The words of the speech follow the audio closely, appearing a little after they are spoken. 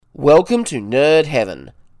Welcome to Nerd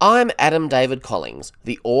Heaven. I'm Adam David Collings,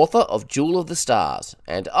 the author of Jewel of the Stars,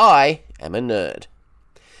 and I am a nerd.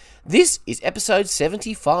 This is episode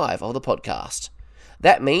 75 of the podcast.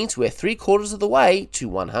 That means we're 3/4 of the way to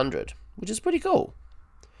 100, which is pretty cool.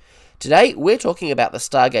 Today we're talking about the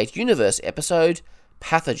Stargate Universe episode,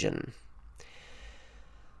 Pathogen.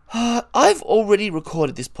 I've already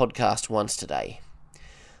recorded this podcast once today,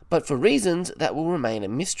 but for reasons that will remain a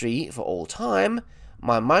mystery for all time,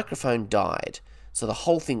 my microphone died, so the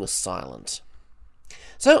whole thing was silent.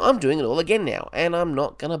 So I'm doing it all again now, and I'm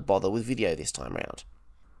not going to bother with video this time round.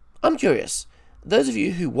 I'm curious, those of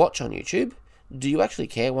you who watch on YouTube, do you actually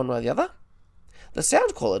care one way or the other? The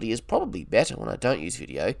sound quality is probably better when I don't use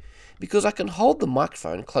video, because I can hold the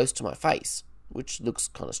microphone close to my face, which looks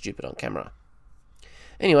kind of stupid on camera.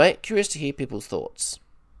 Anyway, curious to hear people's thoughts.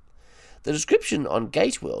 The description on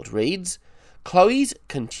Gateworld reads, Chloe's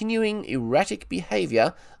continuing erratic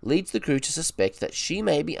behaviour leads the crew to suspect that she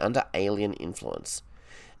may be under alien influence.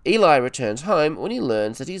 Eli returns home when he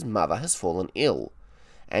learns that his mother has fallen ill,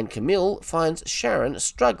 and Camille finds Sharon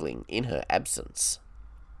struggling in her absence.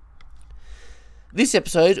 This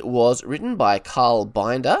episode was written by Carl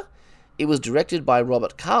Binder. It was directed by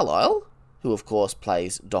Robert Carlyle, who of course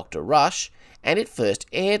plays Dr. Rush, and it first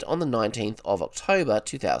aired on the 19th of October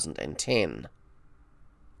 2010.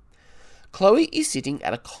 Chloe is sitting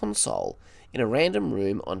at a console in a random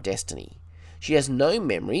room on Destiny. She has no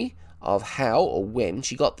memory of how or when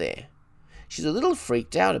she got there. She's a little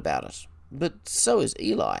freaked out about it, but so is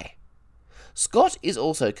Eli. Scott is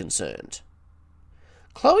also concerned.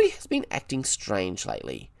 Chloe has been acting strange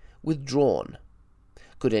lately, withdrawn.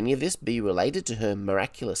 Could any of this be related to her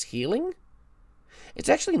miraculous healing? It's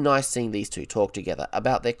actually nice seeing these two talk together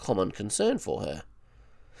about their common concern for her.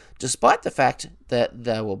 Despite the fact that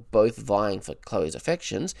they were both vying for Chloe's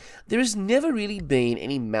affections, there has never really been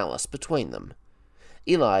any malice between them.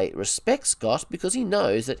 Eli respects Scott because he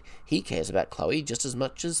knows that he cares about Chloe just as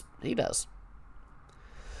much as he does.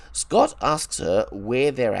 Scott asks her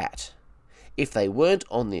where they're at. If they weren't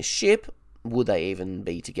on this ship, would they even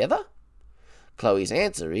be together? Chloe's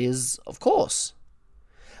answer is, of course.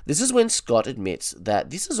 This is when Scott admits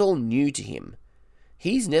that this is all new to him.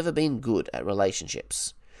 He's never been good at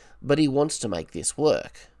relationships, but he wants to make this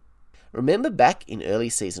work. Remember back in early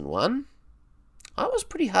season 1? I was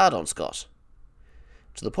pretty hard on Scott,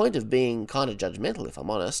 to the point of being kind of judgmental if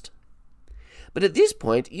I'm honest. But at this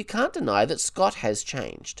point, you can't deny that Scott has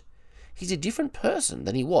changed. He's a different person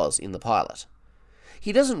than he was in the pilot.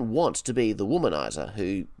 He doesn't want to be the womanizer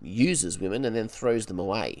who uses women and then throws them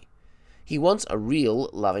away. He wants a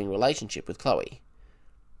real, loving relationship with Chloe.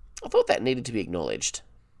 I thought that needed to be acknowledged.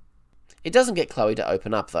 It doesn't get Chloe to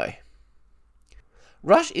open up, though.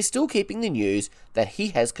 Rush is still keeping the news that he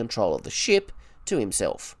has control of the ship to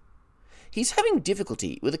himself. He's having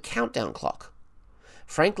difficulty with a countdown clock.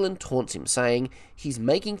 Franklin taunts him, saying he's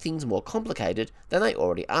making things more complicated than they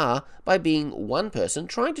already are by being one person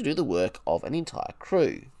trying to do the work of an entire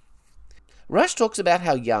crew. Rush talks about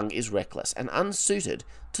how Young is reckless and unsuited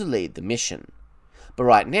to lead the mission. But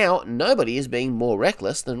right now, nobody is being more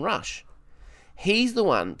reckless than Rush. He's the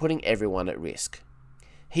one putting everyone at risk.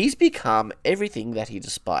 He's become everything that he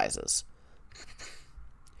despises.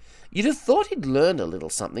 You'd have thought he'd learned a little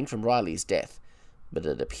something from Riley's death, but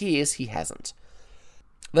it appears he hasn't.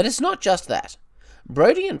 But it's not just that.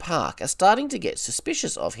 Brody and Park are starting to get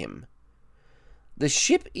suspicious of him. The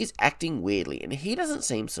ship is acting weirdly, and he doesn't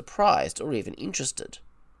seem surprised or even interested.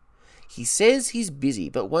 He says he's busy,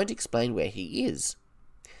 but won't explain where he is.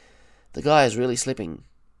 The guy is really slipping.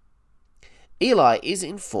 Eli is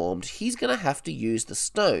informed he's going to have to use the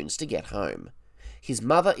stones to get home. His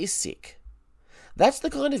mother is sick. That's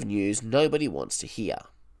the kind of news nobody wants to hear.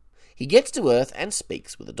 He gets to Earth and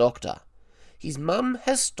speaks with a doctor. His mum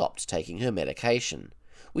has stopped taking her medication,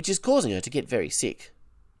 which is causing her to get very sick.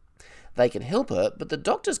 They can help her, but the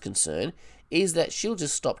doctor's concern is that she'll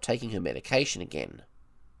just stop taking her medication again.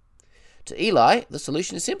 To Eli, the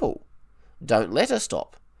solution is simple. Don't let her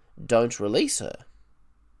stop. Don't release her.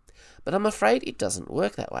 But I'm afraid it doesn't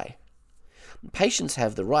work that way. Patients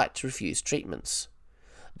have the right to refuse treatments.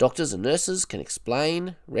 Doctors and nurses can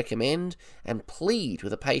explain, recommend, and plead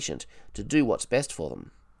with a patient to do what's best for them,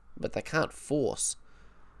 but they can't force.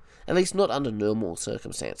 At least not under normal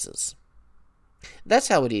circumstances. That's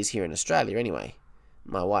how it is here in Australia anyway.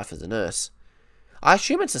 My wife is a nurse. I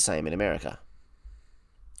assume it's the same in America.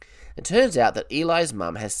 It turns out that Eli's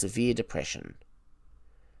mum has severe depression.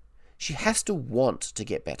 She has to want to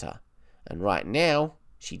get better, and right now,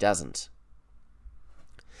 she doesn't.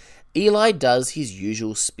 Eli does his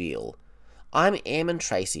usual spiel. I'm Airman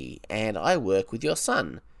Tracy, and I work with your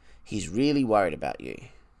son. He's really worried about you.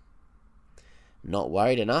 Not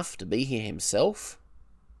worried enough to be here himself?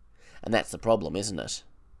 And that's the problem, isn't it?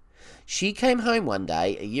 She came home one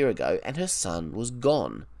day a year ago and her son was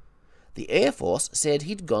gone. The Air Force said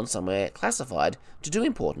he'd gone somewhere classified to do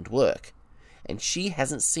important work, and she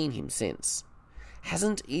hasn't seen him since.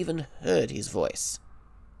 Hasn't even heard his voice.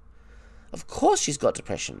 Of course she's got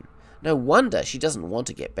depression. No wonder she doesn't want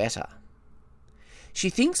to get better. She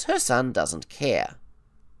thinks her son doesn't care.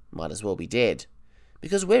 Might as well be dead,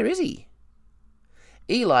 because where is he?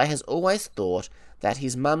 Eli has always thought that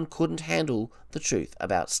his mum couldn't handle the truth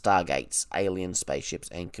about stargates, alien spaceships,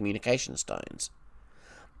 and communication stones.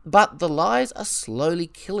 But the lies are slowly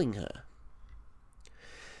killing her.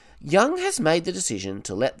 Young has made the decision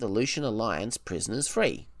to let the Lucian Alliance prisoners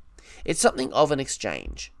free. It's something of an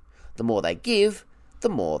exchange. The more they give, the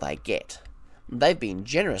more they get. They've been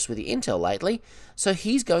generous with the intel lately, so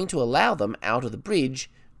he's going to allow them out of the bridge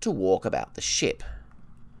to walk about the ship.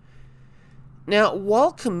 Now,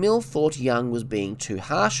 while Camille thought Young was being too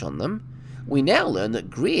harsh on them, we now learn that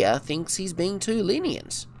Greer thinks he's being too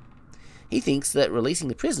lenient. He thinks that releasing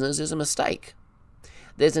the prisoners is a mistake.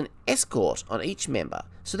 There's an escort on each member,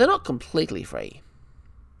 so they're not completely free.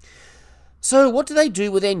 So what do they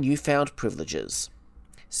do with their newfound privileges?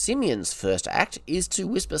 Simeon's first act is to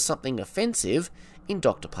whisper something offensive in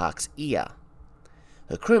Dr. Park's ear.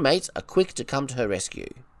 Her crewmates are quick to come to her rescue.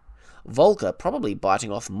 Volker probably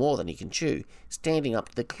biting off more than he can chew, standing up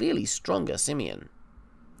to the clearly stronger Simeon.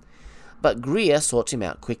 But Greer sorts him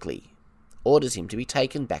out quickly, orders him to be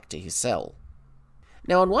taken back to his cell.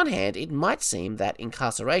 Now, on one hand, it might seem that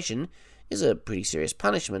incarceration is a pretty serious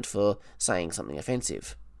punishment for saying something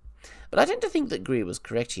offensive. But I tend to think that Greer was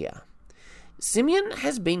correct here. Simeon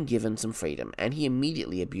has been given some freedom, and he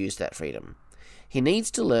immediately abused that freedom. He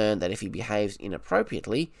needs to learn that if he behaves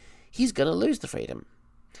inappropriately, he's going to lose the freedom.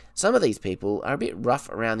 Some of these people are a bit rough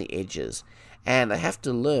around the edges, and they have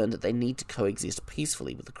to learn that they need to coexist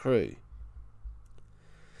peacefully with the crew.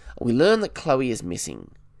 We learn that Chloe is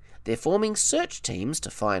missing. They're forming search teams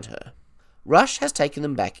to find her. Rush has taken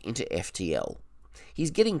them back into FTL.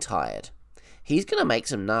 He's getting tired. He's going to make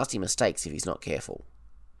some nasty mistakes if he's not careful.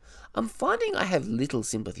 I'm finding I have little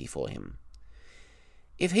sympathy for him.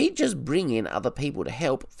 If he'd just bring in other people to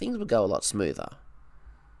help, things would go a lot smoother.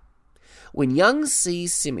 When Young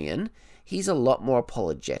sees Simeon, he's a lot more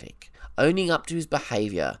apologetic, owning up to his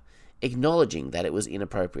behaviour, acknowledging that it was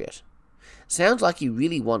inappropriate. Sounds like he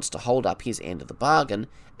really wants to hold up his end of the bargain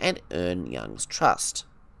and earn Young's trust.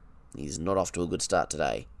 He's not off to a good start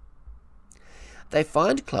today. They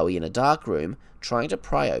find Chloe in a dark room trying to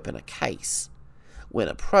pry open a case. When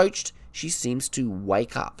approached, she seems to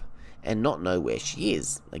wake up and not know where she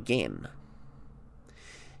is again.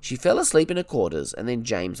 She fell asleep in her quarters and then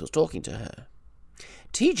James was talking to her.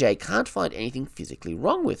 TJ can't find anything physically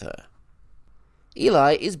wrong with her.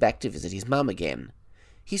 Eli is back to visit his mum again.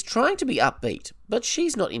 He's trying to be upbeat, but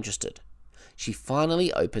she's not interested. She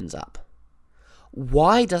finally opens up.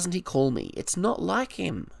 Why doesn't he call me? It's not like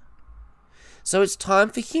him. So it's time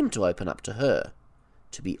for him to open up to her,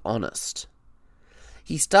 to be honest.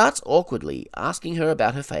 He starts awkwardly asking her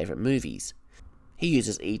about her favourite movies. He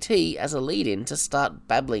uses E.T. as a lead-in to start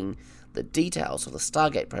babbling the details of the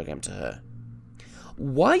Stargate program to her.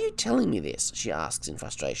 Why are you telling me this? She asks in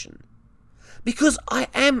frustration. Because I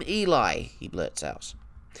am Eli, he blurts out.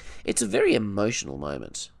 It's a very emotional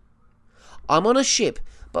moment. I'm on a ship,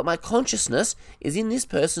 but my consciousness is in this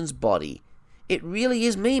person's body. It really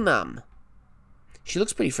is me, Mum. She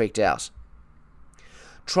looks pretty freaked out.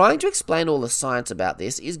 Trying to explain all the science about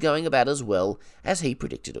this is going about as well as he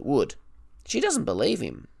predicted it would. She doesn't believe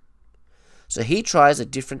him. So he tries a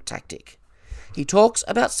different tactic. He talks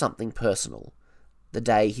about something personal, the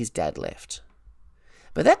day his dad left.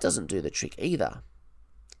 But that doesn't do the trick either.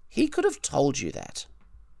 He could have told you that.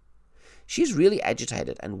 She's really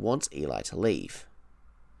agitated and wants Eli to leave.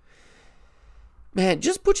 Man,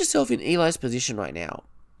 just put yourself in Eli's position right now.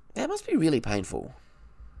 That must be really painful.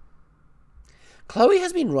 Chloe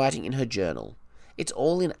has been writing in her journal. It's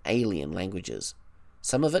all in alien languages.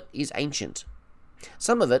 Some of it is ancient.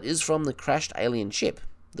 Some of it is from the crashed alien ship,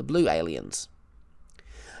 the Blue Aliens.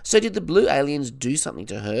 So did the Blue Aliens do something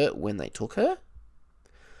to her when they took her?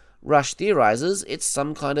 Rush theorizes it's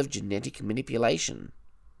some kind of genetic manipulation.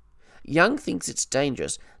 Young thinks it's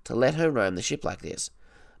dangerous to let her roam the ship like this,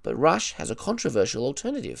 but Rush has a controversial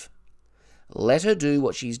alternative. Let her do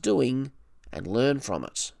what she's doing and learn from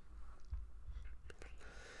it.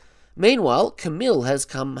 Meanwhile, Camille has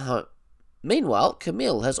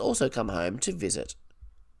also come home to visit.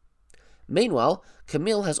 Meanwhile,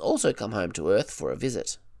 Camille has also come home to Earth for a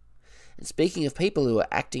visit. And speaking of people who are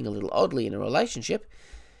acting a little oddly in a relationship,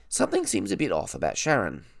 something seems a bit off about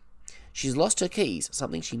Sharon. She's lost her keys,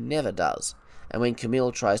 something she never does, and when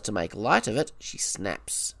Camille tries to make light of it, she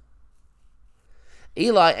snaps.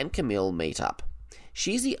 Eli and Camille meet up.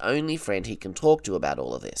 She's the only friend he can talk to about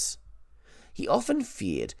all of this. He often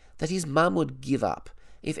feared that his mum would give up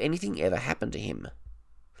if anything ever happened to him.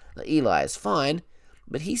 Now, Eli is fine,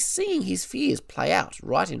 but he's seeing his fears play out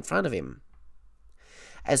right in front of him.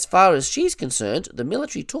 As far as she's concerned, the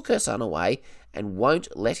military took her son away and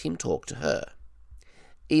won't let him talk to her.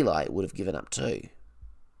 Eli would have given up too.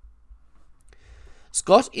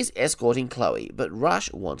 Scott is escorting Chloe, but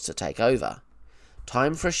Rush wants to take over.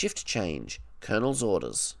 Time for a shift change. Colonel's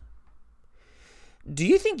orders. Do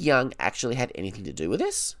you think Young actually had anything to do with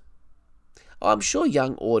this? I'm sure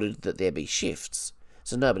Young ordered that there be shifts,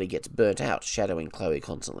 so nobody gets burnt out shadowing Chloe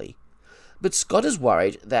constantly. But Scott is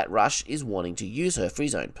worried that Rush is wanting to use her for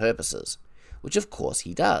his own purposes, which of course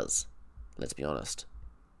he does. Let's be honest.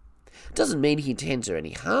 Doesn't mean he intends her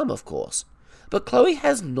any harm, of course, but Chloe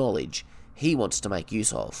has knowledge he wants to make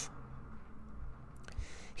use of.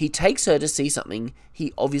 He takes her to see something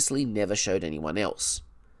he obviously never showed anyone else.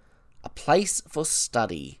 A place for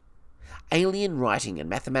study. Alien writing and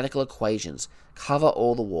mathematical equations cover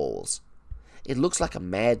all the walls. It looks like a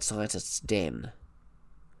mad scientist's den.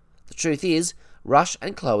 The truth is, Rush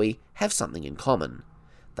and Chloe have something in common.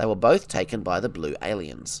 They were both taken by the blue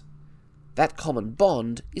aliens. That common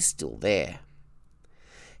bond is still there.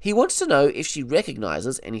 He wants to know if she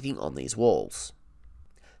recognizes anything on these walls.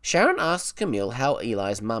 Sharon asks Camille how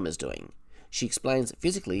Eli's mum is doing. She explains that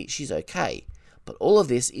physically she's okay, but all of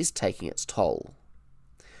this is taking its toll.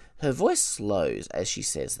 Her voice slows as she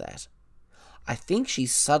says that. I think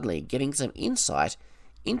she's suddenly getting some insight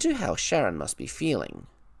into how Sharon must be feeling.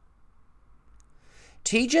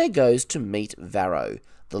 TJ goes to meet Varro,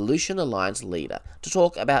 the Lucian Alliance leader, to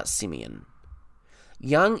talk about Simeon.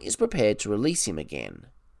 Young is prepared to release him again.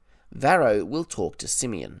 Varro will talk to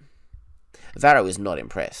Simeon. Varro is not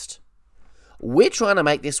impressed. We're trying to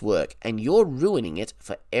make this work, and you're ruining it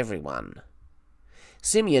for everyone.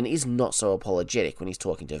 Simeon is not so apologetic when he's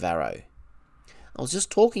talking to Varro. I was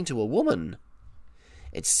just talking to a woman.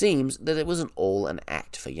 It seems that it was all an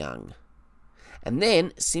act for Young. And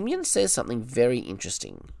then Simeon says something very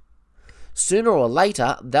interesting. Sooner or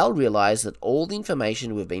later, they'll realize that all the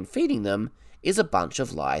information we've been feeding them is a bunch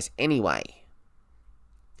of lies anyway.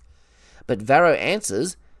 But Varro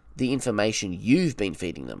answers, the information you've been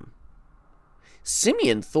feeding them.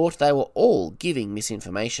 Simeon thought they were all giving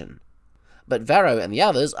misinformation. But Varro and the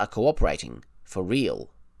others are cooperating, for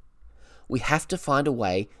real. We have to find a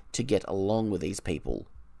way to get along with these people.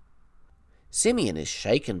 Simeon is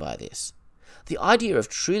shaken by this. The idea of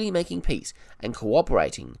truly making peace and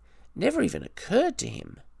cooperating never even occurred to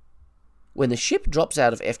him. When the ship drops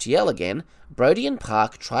out of FTL again, Brody and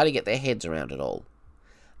Park try to get their heads around it all.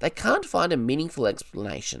 They can't find a meaningful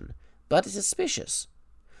explanation, but it's suspicious.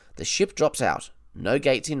 The ship drops out, no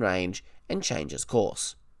gates in range, and changes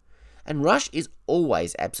course. And Rush is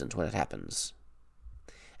always absent when it happens.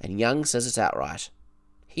 And Young says it outright.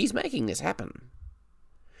 He's making this happen.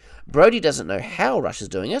 Brody doesn't know how Rush is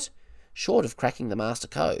doing it, short of cracking the master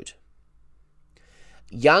code.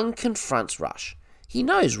 Young confronts Rush. He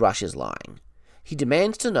knows Rush is lying. He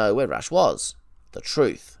demands to know where Rush was. The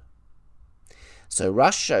truth. So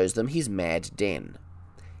Rush shows them his mad den.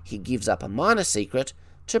 He gives up a minor secret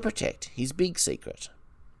to protect his big secret.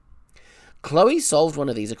 Chloe solved one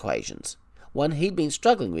of these equations, one he'd been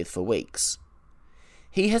struggling with for weeks.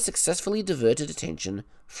 He has successfully diverted attention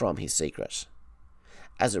from his secret.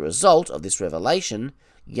 As a result of this revelation,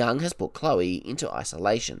 Young has put Chloe into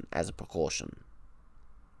isolation as a precaution.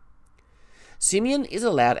 Simeon is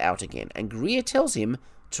allowed out again, and Greer tells him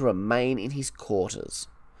to remain in his quarters.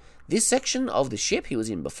 This section of the ship he was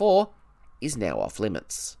in before is now off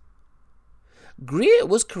limits. Greer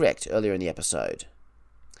was correct earlier in the episode.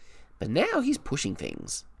 But now he's pushing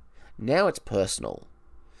things. Now it's personal.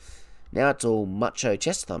 Now it's all macho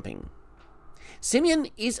chest thumping. Simeon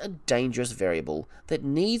is a dangerous variable that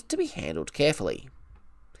needs to be handled carefully.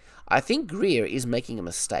 I think Greer is making a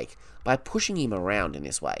mistake by pushing him around in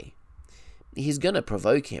this way. He's going to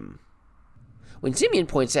provoke him. When Simeon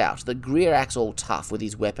points out that Greer acts all tough with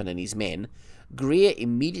his weapon and his men, Greer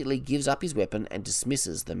immediately gives up his weapon and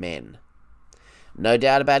dismisses the men. No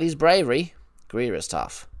doubt about his bravery, Greer is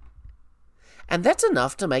tough. And that's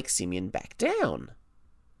enough to make Simeon back down.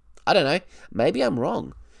 I don't know, maybe I'm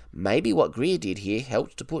wrong. Maybe what Greer did here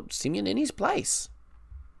helped to put Simeon in his place.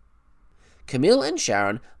 Camille and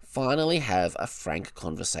Sharon finally have a frank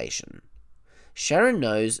conversation. Sharon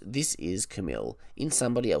knows this is Camille in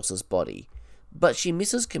somebody else's body, but she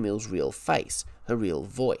misses Camille's real face, her real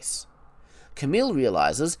voice. Camille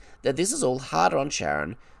realizes that this is all harder on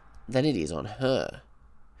Sharon than it is on her.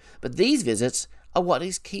 But these visits are what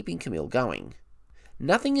is keeping Camille going.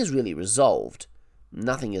 Nothing is really resolved.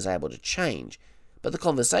 Nothing is able to change, but the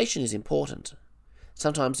conversation is important.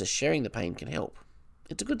 Sometimes just sharing the pain can help.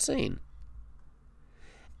 It's a good scene.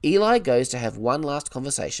 Eli goes to have one last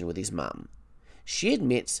conversation with his mum. She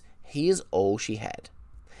admits he is all she had.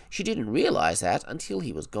 She didn't realize that until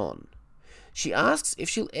he was gone. She asks if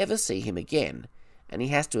she'll ever see him again, and he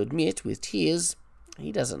has to admit with tears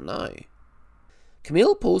he doesn't know.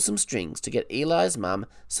 Camille pulls some strings to get Eli's mum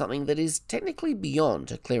something that is technically beyond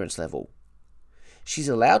her clearance level. She's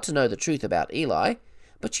allowed to know the truth about Eli,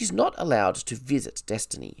 but she's not allowed to visit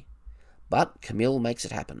Destiny. But Camille makes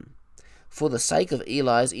it happen, for the sake of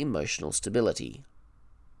Eli's emotional stability.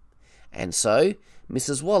 And so,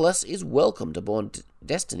 Mrs. Wallace is welcomed aboard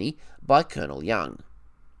Destiny by Colonel Young.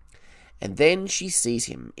 And then she sees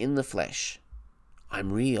him in the flesh.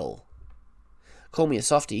 I'm real. Call me a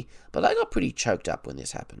softie, but I got pretty choked up when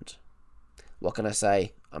this happened. What can I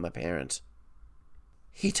say? I'm a parent.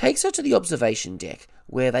 He takes her to the observation deck,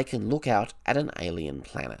 where they can look out at an alien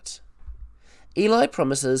planet. Eli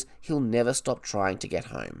promises he'll never stop trying to get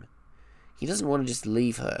home. He doesn't want to just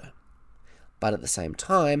leave her. But at the same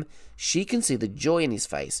time, she can see the joy in his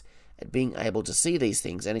face at being able to see these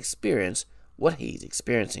things and experience what he's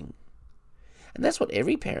experiencing. And that's what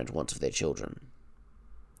every parent wants of their children.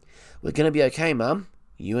 We're going to be okay, Mum.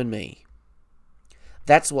 You and me.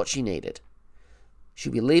 That's what she needed.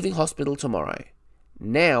 She'll be leaving hospital tomorrow.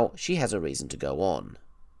 Now she has a reason to go on.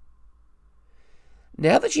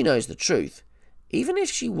 Now that she knows the truth, even if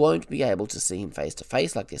she won't be able to see him face to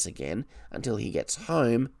face like this again until he gets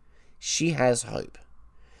home, she has hope.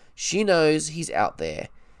 She knows he's out there,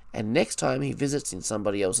 and next time he visits in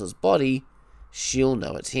somebody else's body, she'll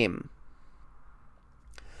know it's him.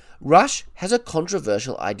 Rush has a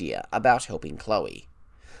controversial idea about helping Chloe.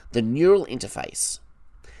 The neural interface.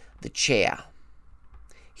 The chair.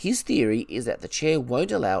 His theory is that the chair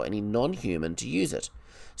won't allow any non-human to use it,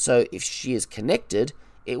 so if she is connected,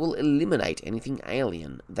 it will eliminate anything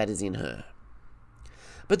alien that is in her.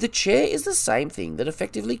 But the chair is the same thing that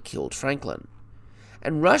effectively killed Franklin,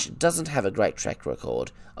 and Rush doesn't have a great track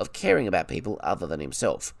record of caring about people other than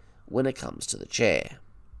himself when it comes to the chair.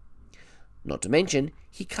 Not to mention,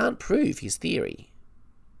 he can't prove his theory.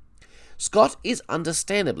 Scott is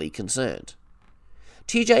understandably concerned.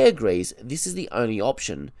 TJ agrees this is the only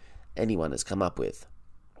option anyone has come up with.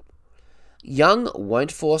 Young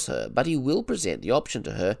won't force her, but he will present the option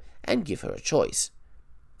to her and give her a choice.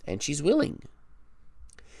 And she's willing.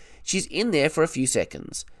 She's in there for a few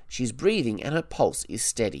seconds. She's breathing and her pulse is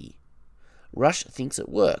steady. Rush thinks it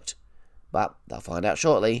worked, but they'll find out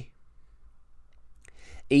shortly.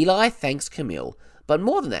 Eli thanks Camille, but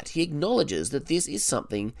more than that, he acknowledges that this is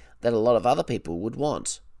something that a lot of other people would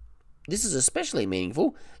want. This is especially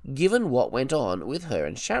meaningful given what went on with her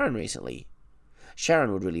and Sharon recently.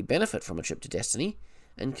 Sharon would really benefit from a trip to Destiny,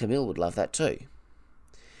 and Camille would love that too.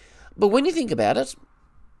 But when you think about it,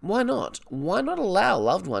 why not? Why not allow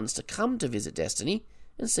loved ones to come to visit Destiny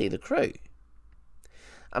and see the crew?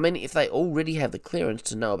 I mean, if they already have the clearance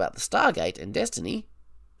to know about the Stargate and Destiny,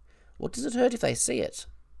 what does it hurt if they see it?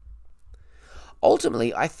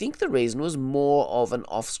 Ultimately, I think the reason was more of an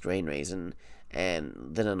off-screen reason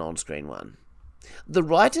than an on-screen one. The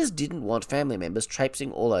writers didn't want family members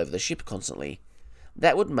traipsing all over the ship constantly.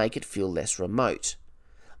 That would make it feel less remote.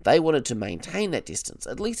 They wanted to maintain that distance,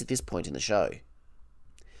 at least at this point in the show.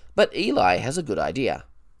 But Eli has a good idea.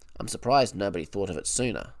 I'm surprised nobody thought of it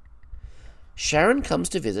sooner. Sharon comes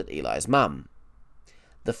to visit Eli's mum.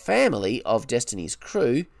 The family of Destiny's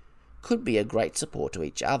crew could be a great support to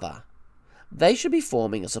each other. They should be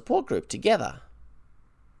forming a support group together.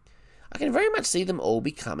 I can very much see them all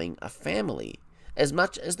becoming a family, as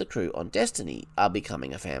much as the crew on Destiny are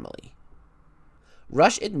becoming a family.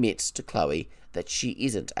 Rush admits to Chloe that she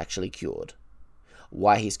isn't actually cured.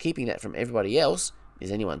 Why he's keeping that from everybody else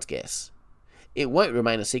is anyone's guess. It won't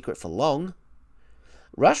remain a secret for long.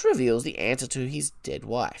 Rush reveals the answer to his dead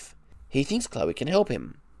wife. He thinks Chloe can help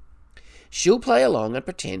him. She'll play along and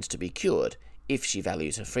pretend to be cured if she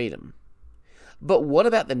values her freedom. But what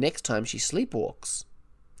about the next time she sleepwalks?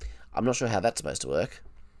 I'm not sure how that's supposed to work.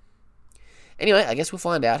 Anyway, I guess we'll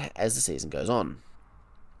find out as the season goes on.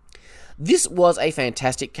 This was a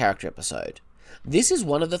fantastic character episode. This is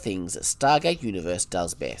one of the things that Stargate Universe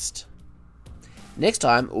does best. Next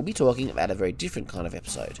time, we'll be talking about a very different kind of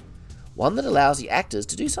episode. One that allows the actors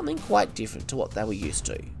to do something quite different to what they were used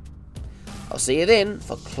to. I'll see you then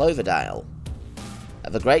for Cloverdale.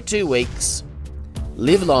 Have a great 2 weeks.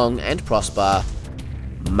 Live long and prosper.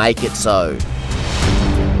 Make it so.